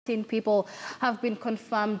10 people have been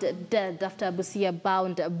confirmed dead after a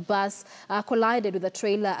Busia-bound bus collided with a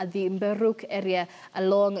trailer at the Mberuk area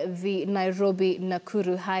along the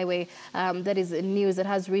Nairobi-Nakuru highway. That is news that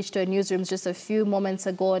has reached our newsrooms just a few moments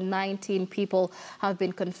ago. 19 people have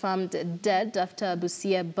been confirmed dead after a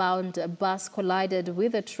Busia-bound bus collided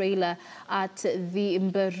with a trailer at the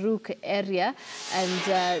Mberuk area.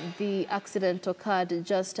 And the accident occurred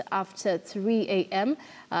just after 3 a.m.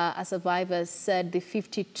 A survivor said the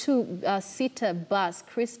 52-seater bus,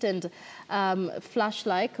 christened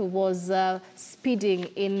Flashlight, was speeding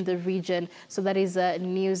in the region. So that is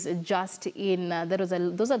news just in.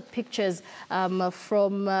 Those are pictures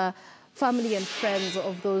from family and friends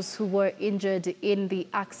of those who were injured in the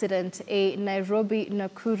accident. A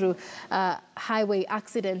Nairobi-Nakuru highway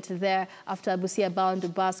accident there after a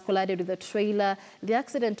Busia-bound bus collided with a trailer. The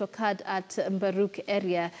accident occurred at Mberuk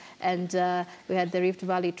area, and we had the Rift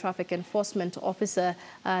Valley Traffic Enforcement Officer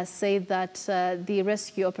say that the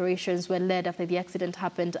rescue operations were led after the accident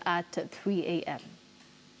happened at 3 a.m.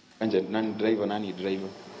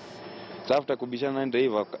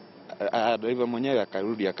 Driver mwenyewe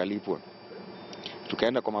akarudi akalipwa.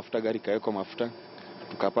 Tukaenda kwa mafuta, gari kaeko mafuta,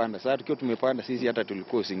 tukapanda. Sasa tukiwa tumepanda sisi hata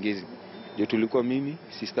tulikuwa usingizi. Ndio tulikuwa mimi,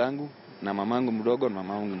 sistangu na mamangu mdogo na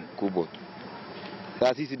mamangu mkubwa.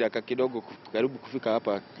 Sasa sisi dakika kidogo karibu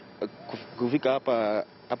kufika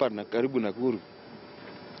hapa na karibu Nakuru.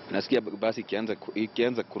 Nasikia basi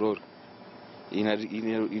ikianza kurori.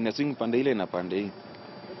 Inaswing pande ile na pande hii.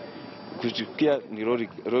 Kuchukia ni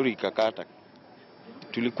lori ikakata.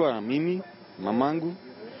 Tulikuwa mimi, mamangu,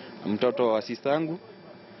 mtoto wa sistangu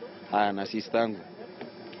na sistangu.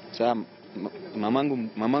 Sasa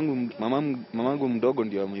mamangu mdogo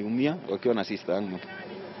ndio ameumia wakiwa na sistangu.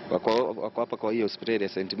 Wako hapa kwa hiyo hospitali ya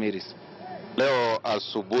St. Mary's. Leo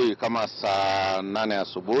asubuhi kama saa 8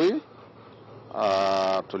 asubuhi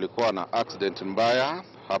tulikuwa na accident mbaya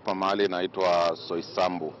hapa mahali inaitwa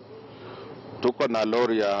Soisambu. Tuko na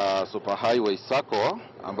lori ya Super Highway Sacco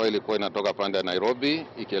ambayo ilikuwa inatoka pande ya Nairobi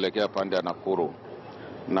ikielekea pande ya Nakuru.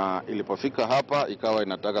 Na ilipofika hapa ikawa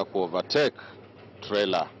inataka overtake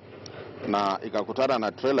trailer. Na ikakutana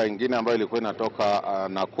na trailer ingine ambayo ilikuwa inatoka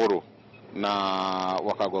Nakuru, na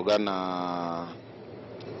wakagongana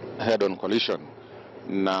head on collision.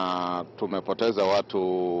 Na tumepoteza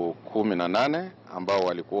watu 18 ambao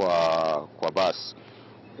walikuwa kwa bus.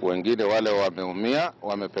 Wengine wale wameumia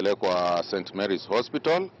wamepelekwa St. Mary's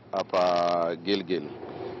Hospital hapa Gilgil.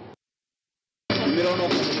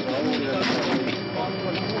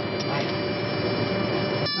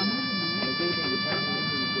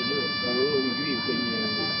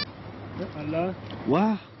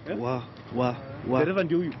 Dereva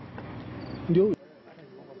ndio huyu. Ndio huyu.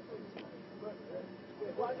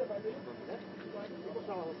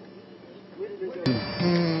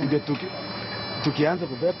 Tukianza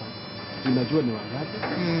kubeba tunajua ni wangapi.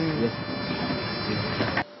 Yes.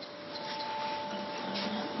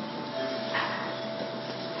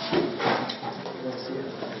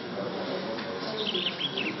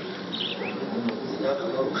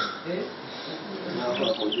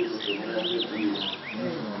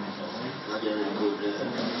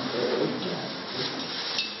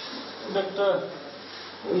 Daktari,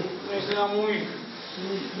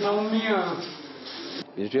 naumia.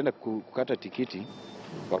 Tulienda kukata tikiti,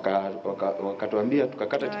 wakatuambia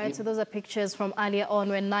tukakata tikiti. So those are pictures from earlier on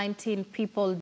when 19 people